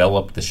it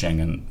developed the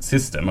Schengen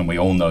system, and we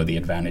all know the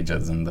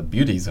advantages and the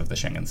beauties of the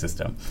Schengen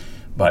system,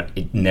 but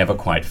it never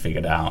quite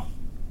figured out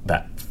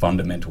that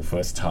fundamental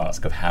first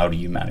task of how do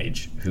you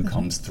manage who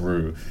comes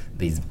through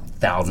these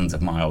thousands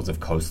of miles of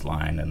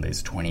coastline and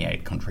these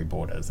 28 country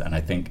borders. And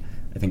I think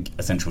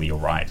essentially you're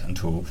right.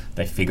 Until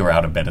they figure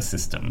out a better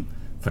system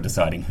for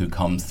deciding who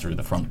comes through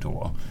the front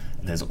door,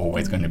 there's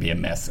always going to be a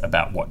mess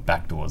about what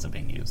back doors are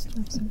being used.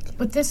 Absolutely.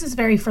 But this is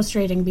very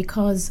frustrating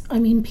because,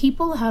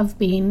 people have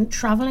been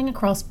travelling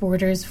across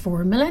borders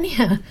for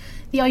millennia.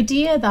 The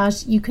idea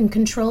that you can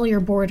control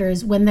your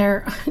borders when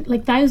they're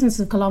like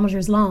thousands of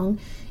kilometres long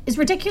is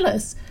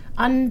ridiculous.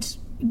 And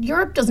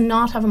Europe does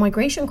not have a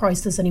migration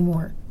crisis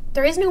anymore.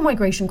 There is no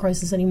migration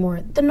crisis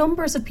anymore. The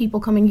numbers of people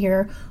coming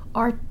here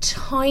are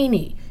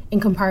tiny in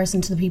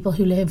comparison to the people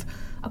who live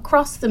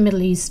across the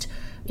Middle East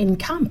in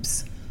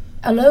camps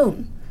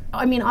alone.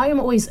 I am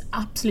always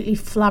absolutely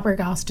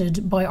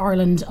flabbergasted by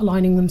Ireland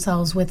aligning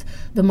themselves with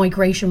the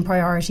migration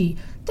priority.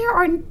 There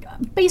are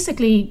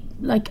basically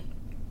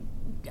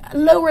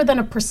lower than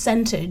a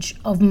percentage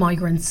of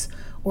migrants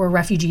or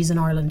refugees in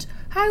Ireland.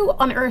 How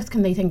on earth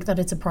can they think that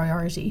it's a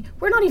priority?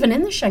 We're not even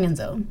in the Schengen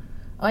zone.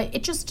 Or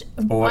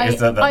is it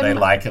that they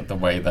like it the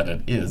way that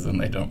it is and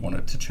they don't want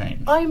it to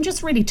change? I'm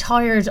just really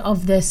tired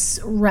of this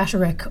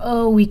rhetoric.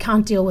 Oh, we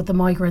can't deal with the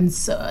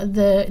migrants.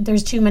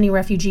 There's too many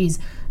refugees.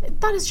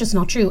 That is just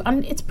not true.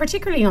 And it's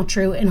particularly not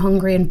true in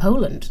Hungary and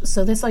Poland.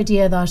 So this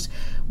idea that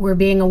we're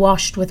being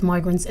awashed with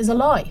migrants is a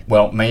lie.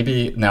 Well,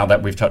 maybe now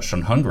that we've touched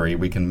on Hungary,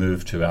 we can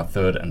move to our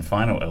third and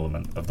final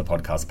element of the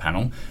podcast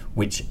panel,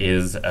 which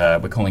is,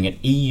 we're calling it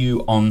EU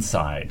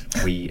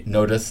Onside. We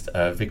noticed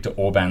Viktor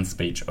Orban's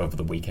speech over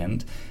the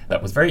weekend.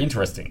 That was very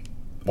interesting.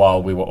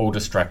 while we were all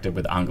distracted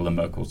with Angela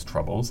Merkel's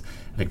troubles,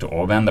 Viktor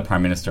Orban, the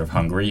Prime Minister of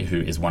Hungary,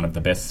 who is one of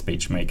the best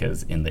speech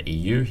makers in the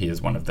EU, he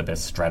is one of the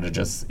best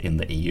strategists in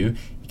the EU.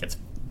 He gets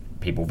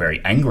people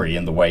very angry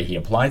in the way he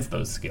applies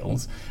those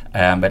skills,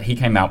 but he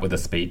came out with a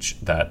speech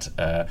that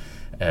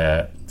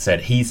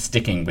said he's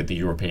sticking with the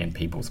European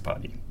People's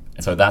Party.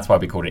 And so that's why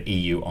we called it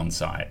EU on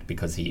side,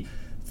 because he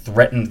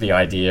threatened the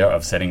idea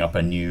of setting up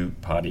a new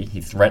party.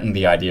 He threatened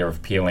the idea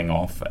of peeling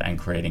off and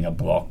creating a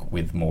bloc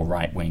with more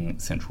right-wing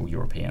Central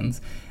Europeans.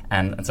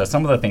 And so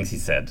some of the things he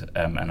said,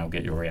 and I'll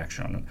get your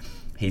reaction on it.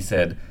 He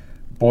said,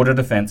 border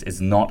defense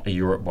is not a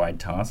Europe-wide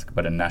task,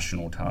 but a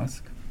national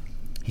task.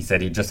 He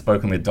said he'd just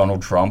spoken with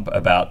Donald Trump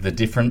about the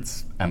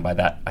difference, and by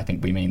that I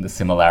think we mean the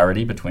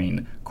similarity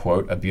between,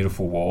 quote, a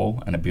beautiful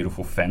wall and a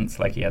beautiful fence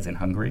like he has in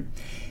Hungary.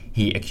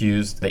 He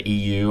accused the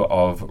EU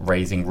of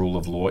raising rule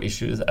of law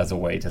issues as a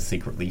way to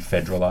secretly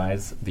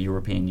federalize the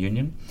European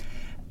Union.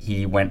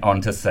 He went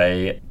on to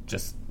say,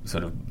 just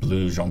sort of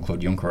blew Jean-Claude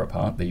Juncker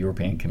apart, the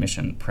European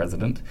Commission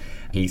president.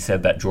 He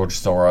said that George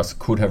Soros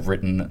could have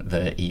written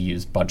the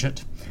EU's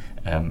budget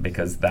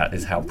because that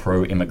is how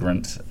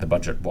pro-immigrant the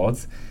budget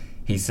was.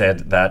 He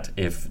said that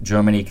if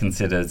Germany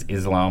considers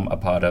Islam a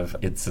part of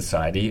its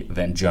society,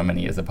 then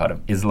Germany is a part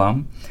of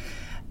Islam.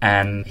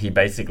 And he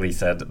basically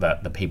said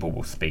that the people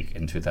will speak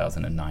in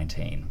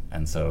 2019.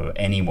 And so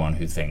anyone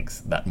who thinks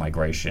that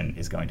migration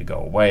is going to go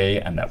away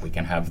and that we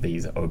can have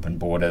these open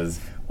borders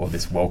or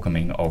this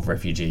welcoming of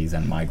refugees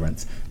and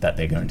migrants, that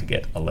they're going to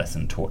get a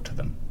lesson taught to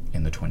them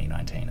in the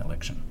 2019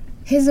 election.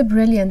 He's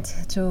brilliant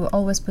to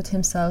always put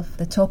himself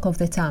the talk of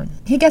the town.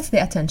 He gets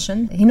the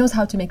attention. He knows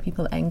how to make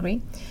people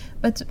angry.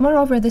 But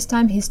moreover, this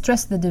time he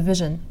stressed the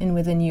division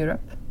within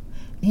Europe.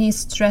 He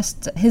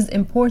stressed his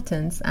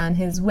importance and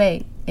his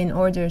way in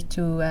order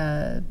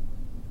to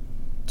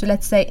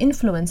let's say,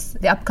 influence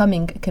the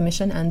upcoming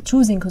commission and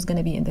choosing who's going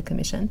to be in the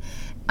commission.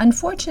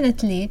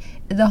 Unfortunately,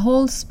 the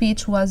whole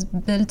speech was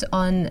built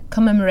on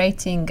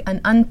commemorating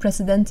an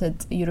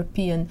unprecedented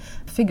European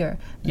figure.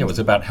 Yeah, it was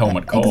about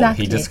Helmut Kohl.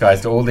 Exactly. He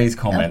disguised all these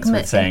comments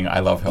with saying, I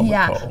love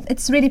Helmut Kohl.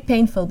 It's really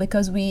painful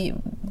because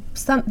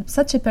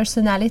such a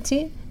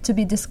personality to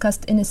be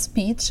discussed in a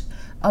speech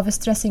of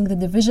stressing the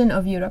division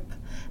of Europe,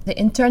 the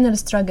internal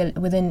struggle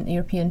within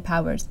European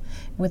powers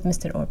with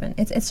Mr. Orban.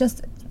 It's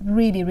just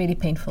really, really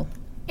painful.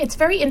 It's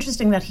very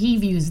interesting that he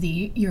views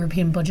the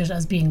European budget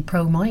as being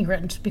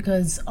pro-migrant,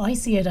 because I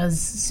see it as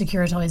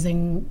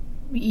securitizing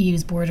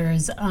EU's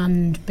borders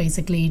and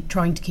basically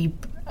trying to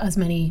keep as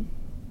many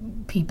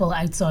people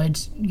outside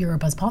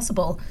Europe as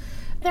possible.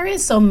 There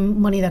is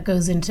some money that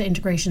goes into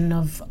integration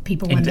of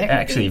people when they're...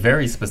 Actually,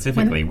 very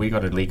specifically, we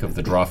got a leak of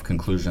the draft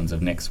conclusions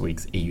of next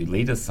week's EU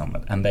Leaders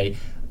Summit, and they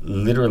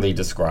literally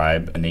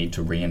describe a need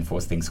to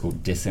reinforce things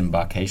called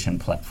disembarkation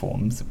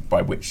platforms,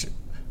 by which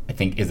I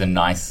think is a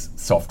nice,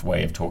 soft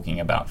way of talking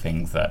about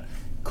things that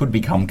could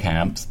become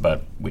camps,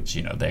 but which,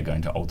 they're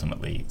going to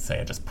ultimately say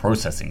are just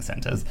processing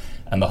centres.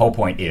 And the whole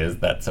point is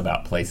that's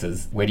about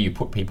places, where do you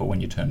put people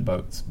when you turn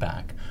boats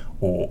back?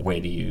 Or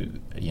where do you,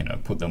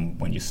 put them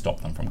when you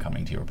stop them from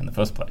coming to Europe in the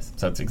first place?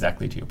 So it's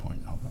exactly to your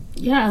point, Olga.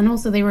 Yeah, and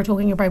also they were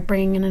talking about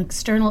bringing an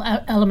external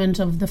element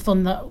of the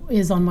fund that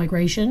is on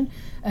migration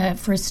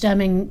for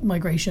stemming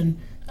migration.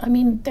 I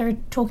mean, they're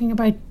talking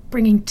about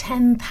bringing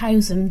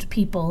 10,000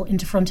 people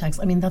into Frontex.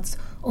 I mean, that's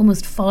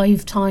almost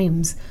 5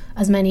 times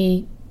as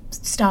many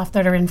staff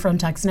that are in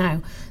Frontex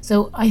now.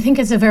 So I think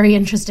it's a very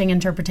interesting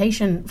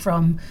interpretation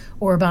from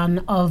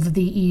Orban of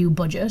the EU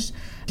budget.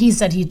 He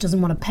said he doesn't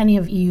want a penny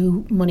of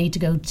EU money to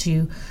go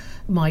to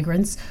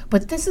migrants,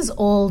 but this is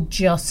all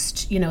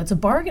just, it's a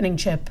bargaining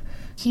chip.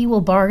 He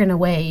will bargain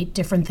away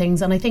different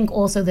things. And I think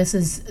also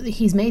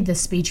he's made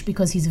this speech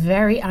because he's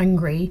very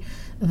angry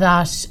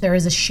that there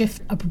is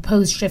a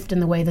proposed shift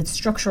in the way that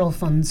structural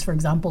funds, for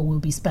example, will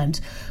be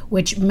spent,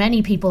 which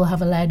many people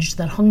have alleged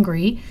that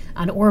Hungary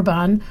and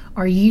Orban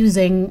are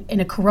using in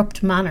a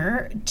corrupt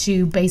manner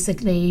to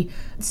basically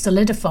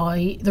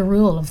solidify the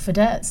rule of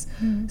Fidesz.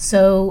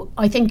 So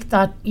I think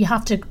that you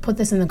have to put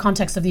this in the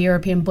context of the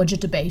European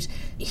budget debate.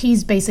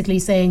 He's basically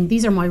saying,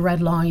 these are my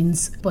red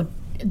lines, but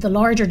the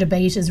larger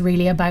debate is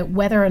really about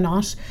whether or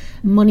not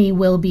money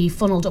will be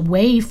funneled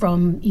away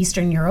from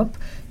Eastern Europe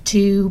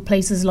to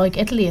places like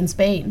Italy and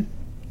Spain.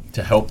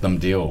 To help them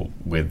deal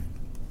with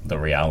the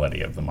reality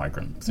of the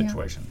migrant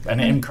situation.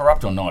 Yeah. And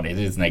corrupt or not, it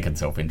is naked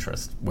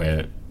self-interest,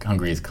 where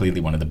Hungary is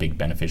clearly one of the big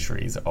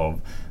beneficiaries of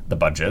the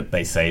budget.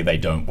 They say they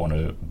don't want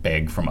to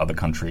beg from other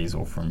countries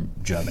or from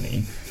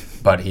Germany,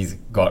 but he's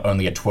got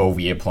only a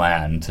 12-year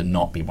plan to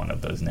not be one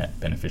of those net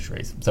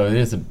beneficiaries. So it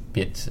is a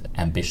bit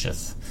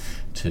ambitious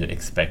to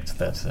expect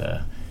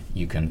that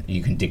you can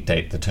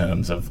dictate the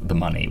terms of the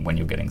money when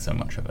you're getting so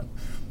much of it.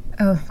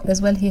 Oh,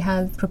 as well, he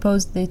has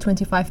proposed the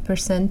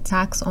 25%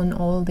 tax on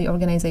all the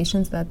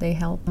organizations that they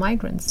help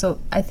migrants. So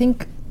I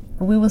think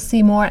we will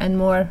see more and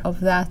more of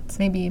that,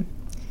 maybe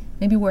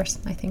worse,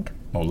 I think.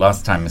 Well,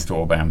 last time Mr.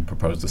 Orban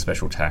proposed a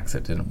special tax,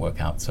 it didn't work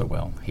out so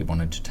well. He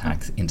wanted to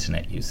tax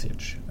internet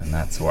usage, and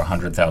that saw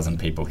 100,000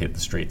 people hit the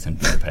streets in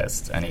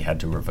Budapest, and he had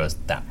to reverse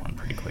that one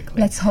pretty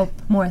quickly. Let's hope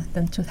more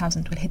than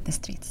 2,000 will hit the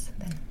streets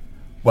then.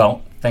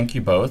 Well, thank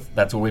you both.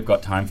 That's all we've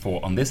got time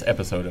for on this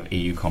episode of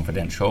EU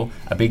Confidential.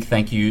 A big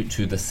thank you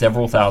to the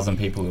several thousand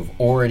people who've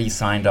already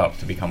signed up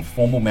to become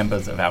formal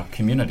members of our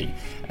community.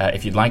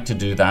 If you'd like to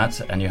do that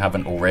and you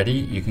haven't already,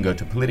 you can go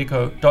to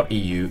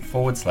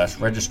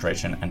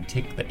politico.eu/registration and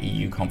tick the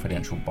EU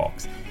Confidential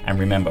box. And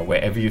remember,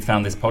 wherever you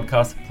found this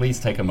podcast, please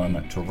take a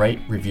moment to rate,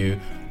 review,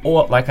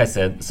 or, like I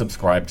said,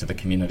 subscribe to the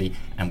community,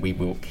 and we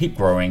will keep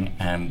growing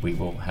and we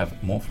will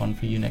have more fun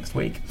for you next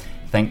week.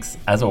 Thanks,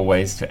 as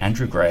always, to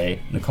Andrew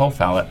Gray, Nicole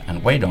Fallett,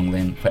 and Wei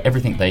Donglin for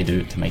everything they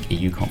do to make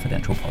EU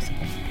Confidential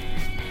possible.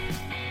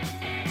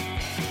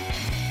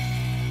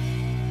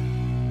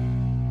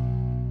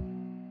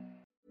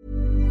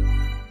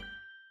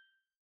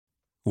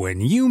 When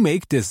you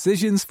make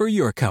decisions for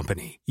your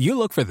company, you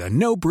look for the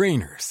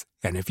no-brainers.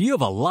 And if you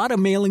have a lot of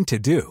mailing to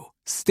do,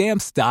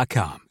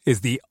 Stamps.com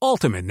is the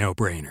ultimate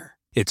no-brainer.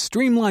 It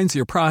streamlines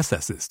your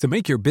processes to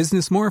make your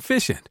business more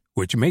efficient,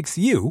 which makes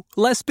you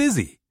less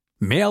busy.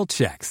 Mail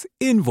checks,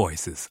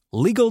 invoices,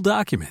 legal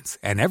documents,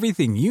 and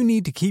everything you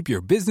need to keep your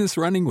business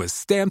running with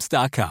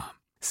Stamps.com.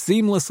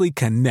 Seamlessly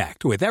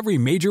connect with every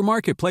major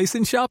marketplace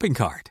and shopping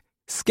cart.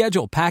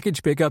 Schedule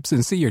package pickups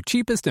and see your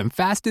cheapest and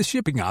fastest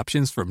shipping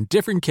options from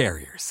different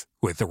carriers,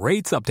 with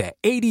rates up to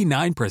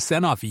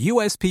 89% off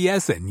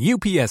USPS and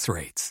UPS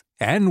rates.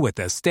 And with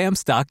the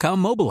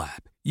Stamps.com mobile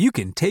app, you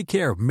can take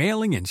care of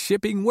mailing and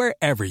shipping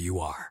wherever you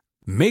are.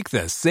 Make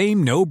the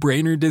same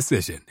no-brainer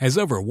decision as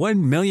over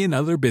 1 million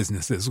other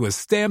businesses with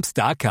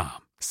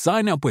Stamps.com.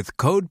 Sign up with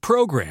code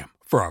PROGRAM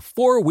for a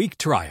 4-week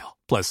trial,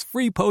 plus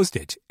free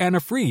postage and a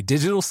free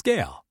digital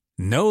scale.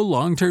 No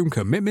long-term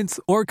commitments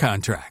or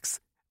contracts.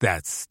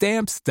 That's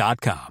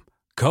Stamps.com.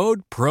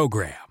 Code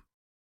PROGRAM.